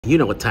You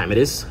know what time it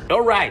is.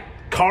 All right,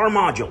 car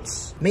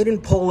modules. Made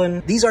in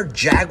Poland. These are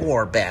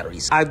Jaguar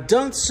batteries. I've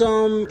done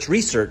some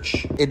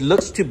research. It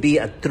looks to be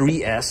a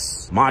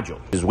 3S module.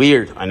 It's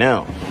weird, I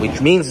know,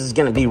 which means it's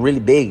gonna be really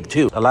big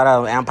too. A lot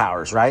of amp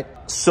hours, right?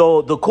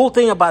 So the cool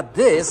thing about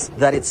this,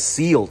 that it's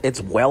sealed, it's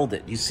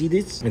welded. You see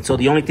this? And so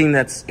the only thing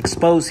that's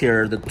exposed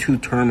here are the two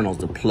terminals,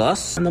 the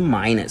plus and the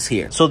minus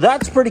here. So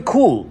that's pretty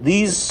cool.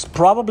 These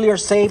probably are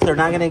safe. They're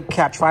not gonna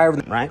catch fire,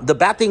 right? The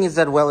bad thing is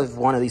that, well, if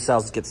one of these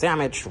cells gets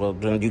damaged, well,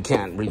 then you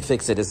can't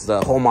refix it. It's the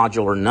whole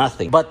module or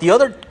nothing. But the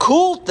other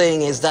cool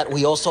thing is that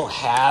we also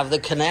have the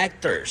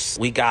connectors.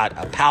 We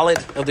got a pallet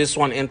of this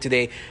one in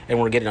today, and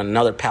we're getting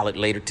another pallet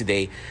later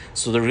today.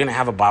 So they're gonna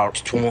have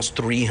about almost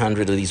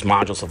 300 of these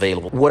modules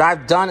available. What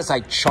I've done is I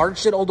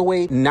charged it all the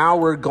way. Now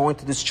we're going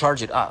to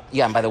discharge it up.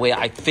 Yeah, and by the way,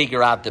 I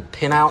figure out the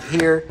pinout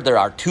here. There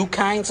are two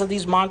kinds of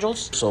these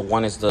modules. So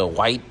one is the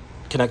white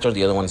connector,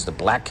 the other one is the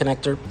black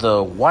connector.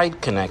 The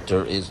white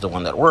connector is the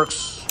one that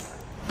works.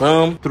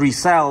 Boom. 3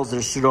 cells,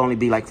 there should only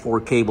be like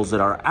 4 cables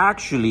that are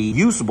actually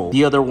usable.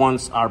 The other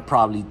ones are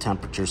probably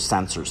temperature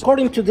sensors.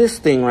 According to this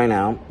thing right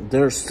now,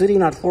 they're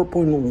sitting at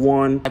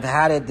 4.1. I've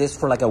had this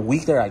for like a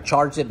week there. I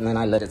charged it and then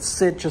I let it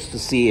sit just to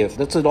see if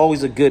that's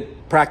always a good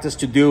practice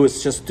to do,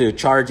 is just to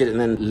charge it and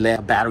then let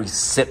the battery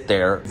sit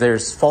there. If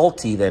there's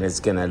faulty, then it's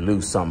gonna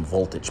lose some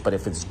voltage. But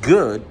if it's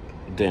good,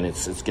 then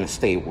it's gonna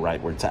stay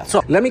right where it's at.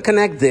 So let me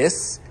connect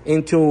this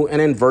into an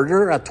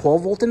inverter, a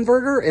 12-volt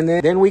inverter, and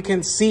then we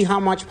can see how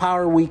much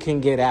power we can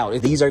get out.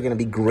 These are gonna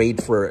be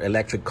great for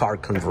electric car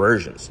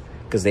conversions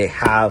because they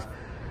have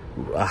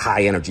a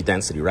high energy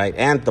density, right?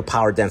 And the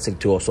power density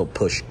to also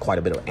push quite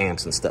a bit of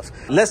amps and stuff.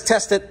 Let's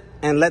test it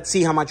and let's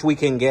see how much we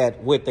can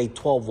get with a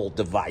 12-volt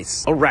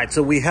device. All right,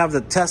 so we have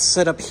the test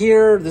set up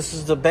here. This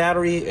is the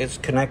battery. It's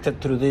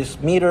connected through this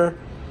meter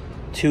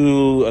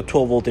to a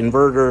 12-volt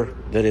inverter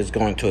that is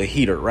going to a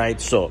heater, right?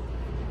 So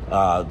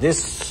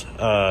this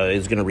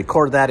is gonna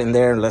record that in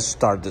there. Let's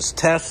start this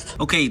test.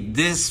 Okay,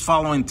 this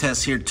following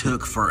test here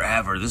took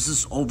forever. This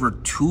is over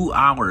 2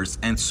 hours,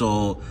 and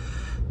so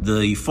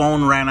the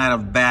phone ran out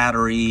of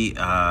battery,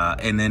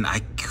 and then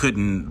I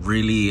couldn't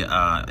really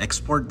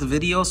export the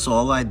video. So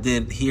all I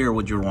did here,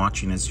 what you're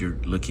watching is you're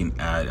looking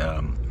at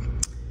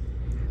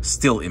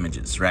still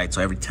images, right?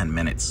 So every 10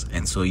 minutes.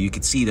 And so you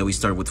can see that we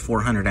started with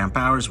 400 amp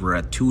hours. We're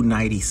at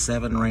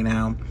 297 right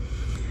now.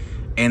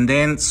 And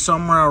then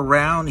somewhere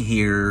around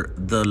here,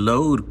 the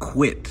load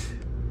quit.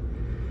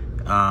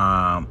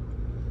 And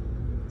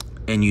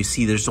you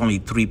see there's only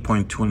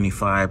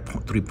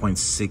 3.25,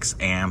 3.6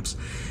 amps.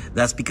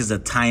 That's because the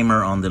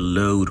timer on the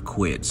load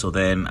quit. So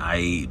then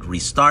I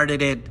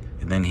restarted it,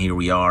 and then here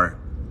we are,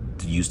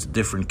 used a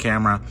different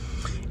camera.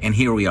 And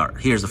here we are.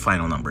 Here's the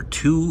final number,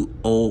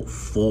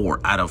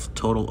 204 out of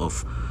total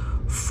of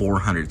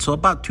 400. So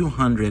about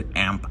 200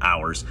 amp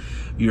hours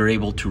you're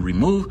able to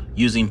remove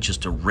using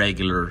just a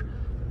regular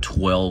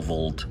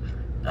 12-volt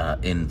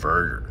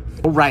inverter.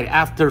 All right,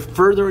 after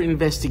further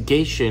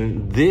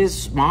investigation,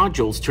 these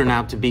modules turn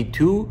out to be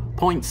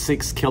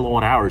 2.6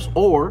 kilowatt hours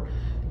or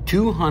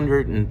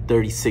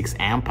 236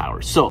 amp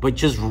hours. So, but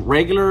just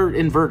regular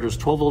inverters,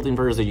 12-volt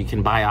inverters that you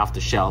can buy off the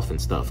shelf and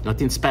stuff.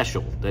 Nothing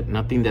special,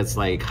 nothing that's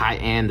like high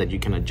end that you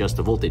can adjust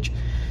the voltage.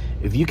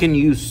 If you can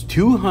use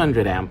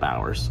 200 amp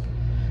hours,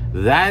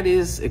 that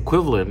is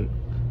equivalent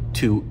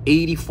to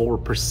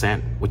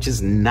 84%, which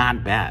is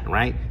not bad,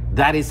 right?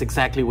 That is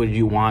exactly what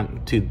you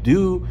want to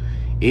do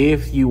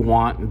if you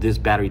want this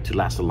battery to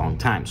last a long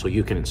time. So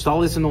you can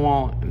install this in the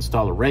wall,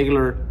 install a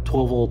regular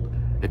 12-volt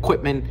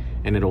equipment,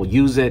 and it'll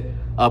use it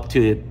up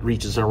to it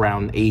reaches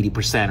around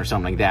 80% or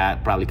something like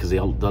that, probably because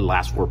the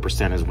last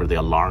 4% is where the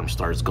alarm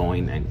starts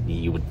going and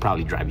you would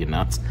probably drive you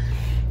nuts.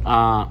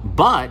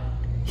 But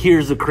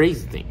here's the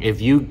crazy thing. If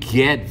you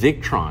get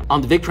Victron,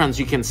 on the Victrons,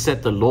 you can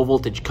set the low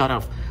voltage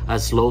cutoff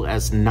as low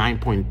as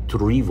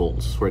 9.3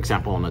 volts, for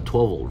example, on a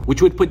 12-volt,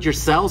 which would put your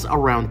cells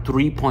around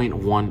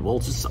 3.1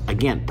 volts. It's,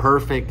 again,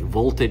 perfect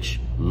voltage,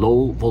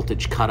 low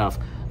voltage cutoff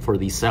for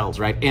these cells,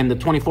 right? And the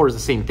 24 is the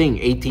same thing,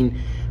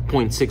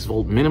 18.6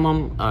 volt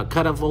minimum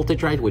cutoff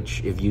voltage, right?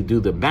 Which if you do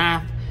the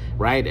math,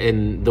 right?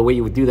 And the way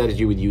you would do that is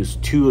you would use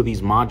 2 of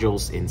these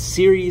modules in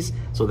series.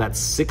 So that's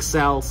 6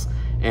 cells.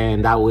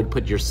 And that would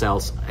put your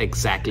cells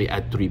exactly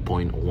at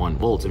 3.1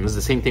 volts. And it's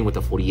the same thing with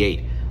the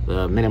 48.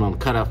 The minimum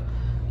cutoff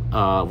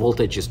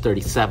voltage is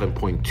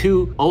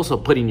 37.2. Also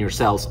putting your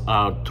cells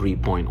at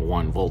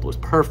 3.1 volt was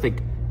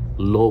perfect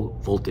low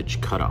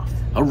voltage cutoff.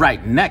 All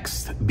right,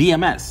 next,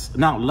 BMS.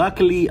 Now,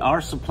 luckily our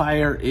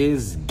supplier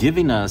is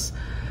giving us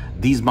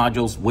these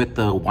modules with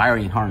the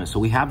wiring harness. So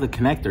we have the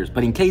connectors,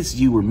 but in case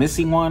you were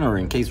missing one, or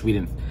in case we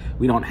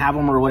don't have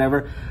them or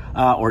whatever,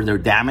 or they're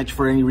damaged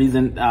for any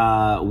reason,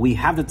 we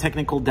have the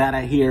technical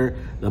data here.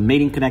 The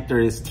mating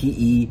connector is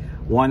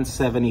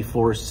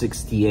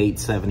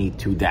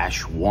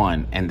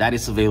TE1746872-1, and that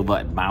is available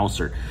at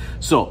Mouser.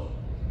 So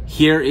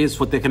here is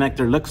what the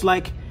connector looks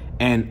like,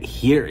 and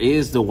here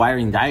is the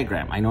wiring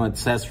diagram. I know it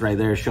says right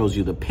there, it shows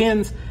you the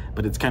pins,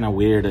 but it's kind of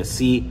weird to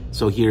see.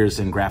 So here's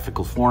in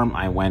graphical form.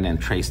 I went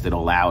and traced it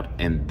all out,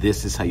 and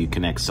this is how you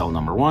connect cell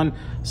number 1,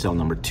 cell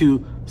number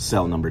 2,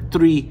 cell number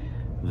 3.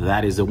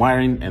 That is the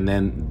wiring, and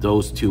then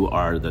those two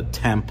are the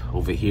temp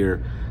over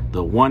here.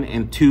 The 1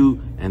 and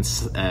 2 and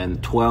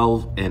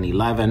 12 and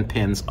 11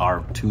 pins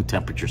are 2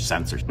 temperature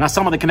sensors. Now,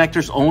 some of the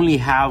connectors only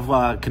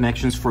have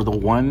connections for the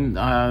 1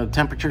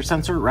 temperature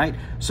sensor, right?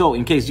 So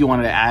in case you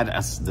wanted to add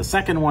the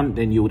second one,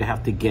 then you would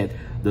have to get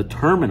the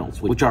terminals,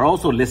 which are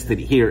also listed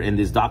here in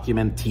this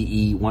document,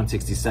 TE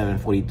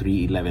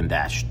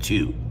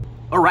 1674311-2.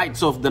 All right,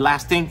 so the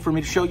last thing for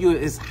me to show you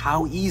is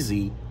how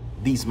easy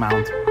these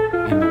mount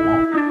in the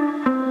wall.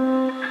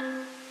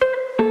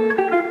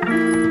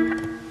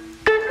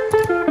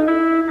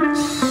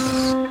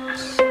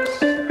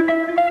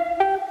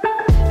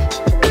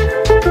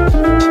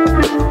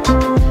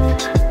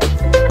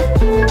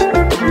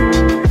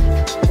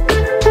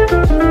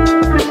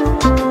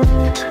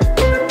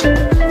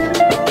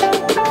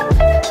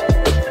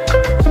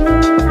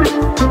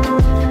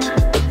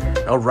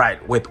 All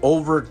right, with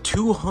over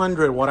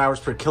 200 watt-hours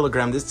per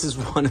kilogram, this is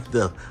one of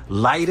the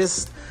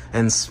lightest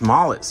and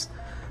smallest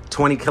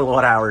 20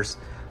 kilowatt-hours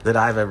that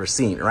I've ever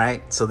seen,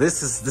 right? So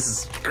this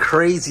is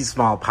crazy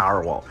small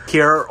power wall.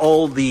 Here are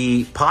all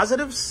the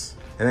positives,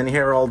 and then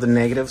here are all the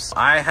negatives.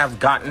 I have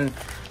gotten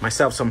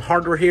myself some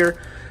hardware here,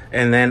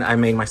 and then I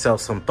made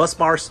myself some bus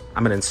bars.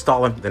 I'm gonna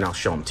install them, then I'll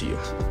show them to you.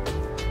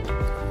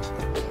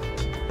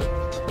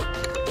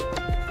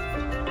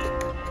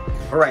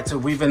 All right, so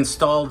we've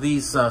installed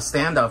these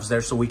standoffs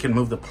there so we can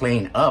move the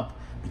plane up,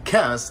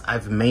 because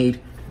I've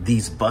made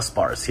these bus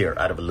bars here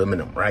out of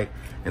aluminum, right?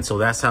 And so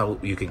that's how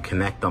you can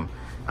connect them.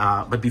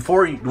 But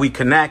before we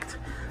connect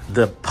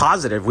the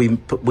positive, we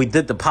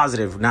did the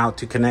positive. Now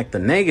to connect the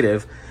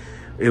negative,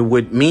 it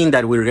would mean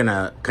that we're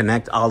gonna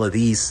connect all of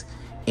these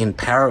in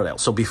parallel.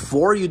 So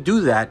before you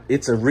do that,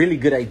 it's a really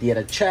good idea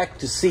to check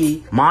to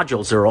see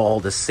modules are all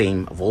the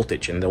same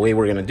voltage. And the way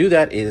we're gonna do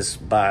that is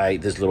by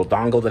this little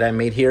dongle that I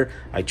made here.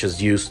 I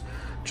just used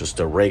just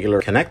a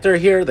regular connector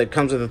here that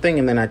comes with the thing,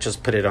 and then I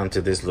just put it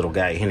onto this little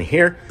guy in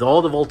here. If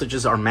all the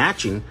voltages are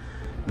matching,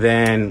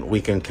 then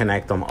we can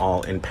connect them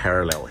all in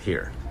parallel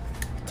here.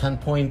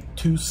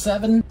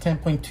 10.27,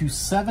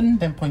 10.27,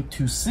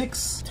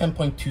 10.26,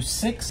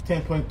 10.26,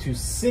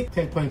 10.26,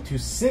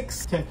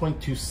 10.26,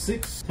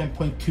 10.26,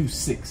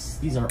 10.26.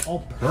 These are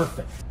all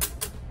perfect.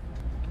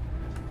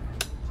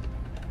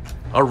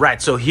 All right,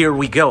 so here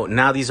we go.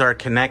 Now these are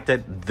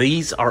connected.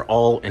 These are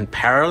all in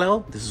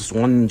parallel. This is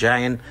one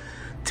giant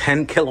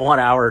 10 kilowatt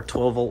hour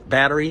 12 volt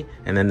battery,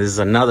 and then this is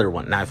another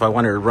one. Now if I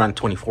wanted to run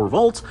 24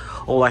 volts,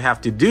 all I have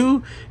to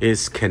do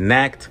is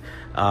connect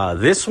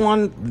this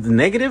one, the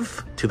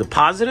negative, to the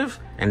positive,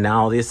 and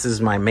now this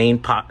is my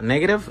main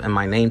negative and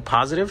my main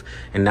positive,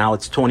 and now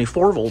it's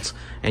 24 volts,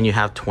 and you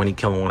have 20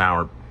 kilowatt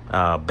hour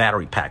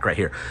battery pack right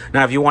here.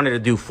 Now if you wanted to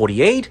do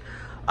 48,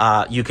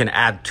 you can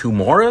add 2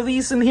 more of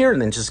these in here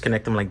and then just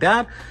connect them like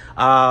that.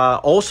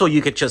 Also,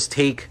 you could just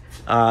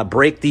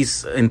break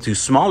these into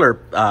smaller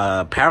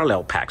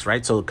parallel packs,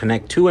 right? So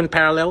connect 2 in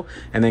parallel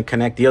and then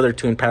connect the other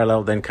 2 in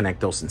parallel, then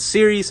connect those in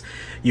series.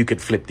 You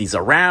could flip these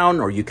around,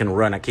 or you can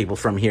run a cable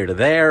from here to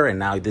there, and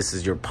now this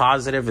is your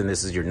positive and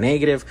this is your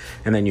negative,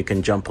 and then you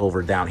can jump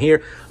over down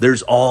here.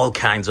 There's all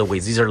kinds of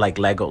ways. These are like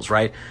Legos,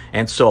 right?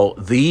 And so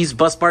these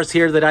bus bars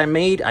here that I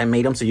made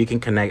them so you can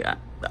connect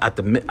at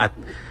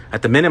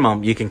the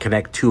minimum, you can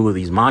connect 2 of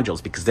these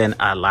modules, because then it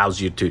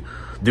allows you to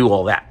do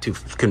all that, to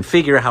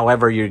configure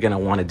however you're going to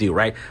want to do,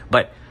 right?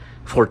 But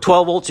for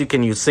 12 volts, you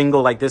can use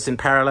single like this in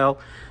parallel.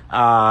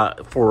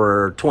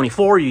 For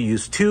 24, you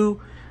use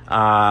 2.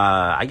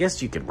 I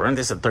guess you could run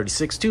this at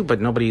 36 too, but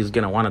nobody's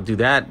going to want to do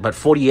that. But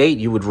 48,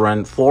 you would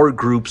run 4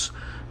 groups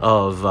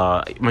of,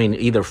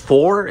 either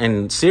 4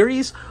 in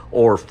series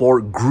or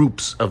 4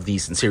 groups of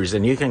these in series.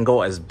 And you can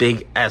go as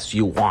big as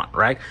you want,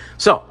 right?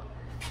 So,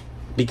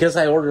 because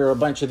I ordered a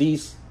bunch of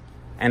these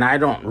and I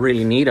don't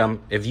really need them,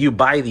 if you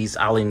buy these,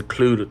 I'll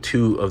include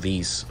 2 of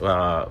these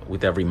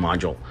with every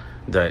module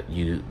that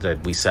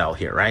we sell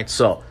here, right?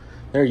 So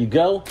there you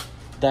go.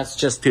 That's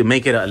just to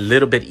make it a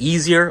little bit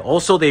easier.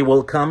 Also, they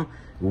will come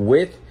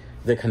with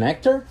the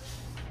connector,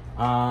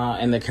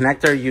 and the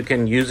connector, you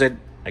can use it.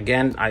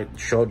 Again, I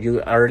showed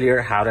you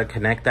earlier how to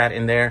connect that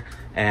in there,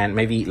 and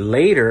maybe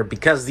later,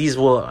 because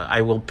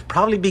I will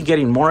probably be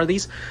getting more of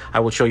these, I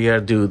will show you how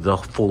to do the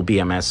full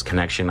BMS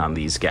connection on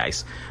these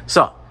guys.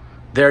 So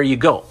there you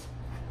go.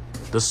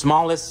 The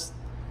smallest,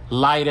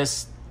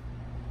 lightest,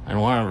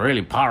 and one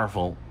really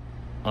powerful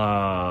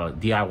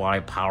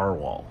DIY power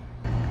wall.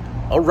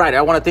 All right,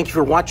 I want to thank you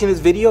for watching this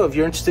video. If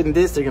you're interested in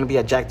this, they're going to be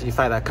at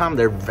jack35.com.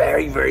 They're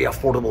very, very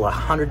affordable,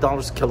 $100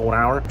 a kilowatt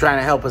hour. Trying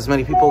to help as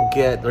many people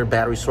get their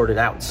batteries sorted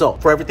out. So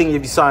for everything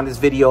you saw in this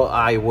video,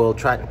 I will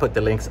try to put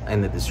the links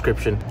in the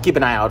description. Keep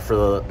an eye out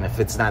for and if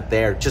it's not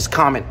there, just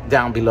comment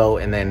down below,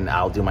 and then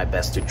I'll do my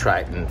best to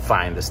try and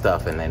find the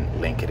stuff and then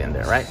link it in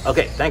there, right?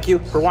 Okay, thank you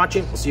for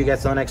watching. We'll see you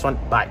guys on the next one.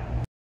 Bye.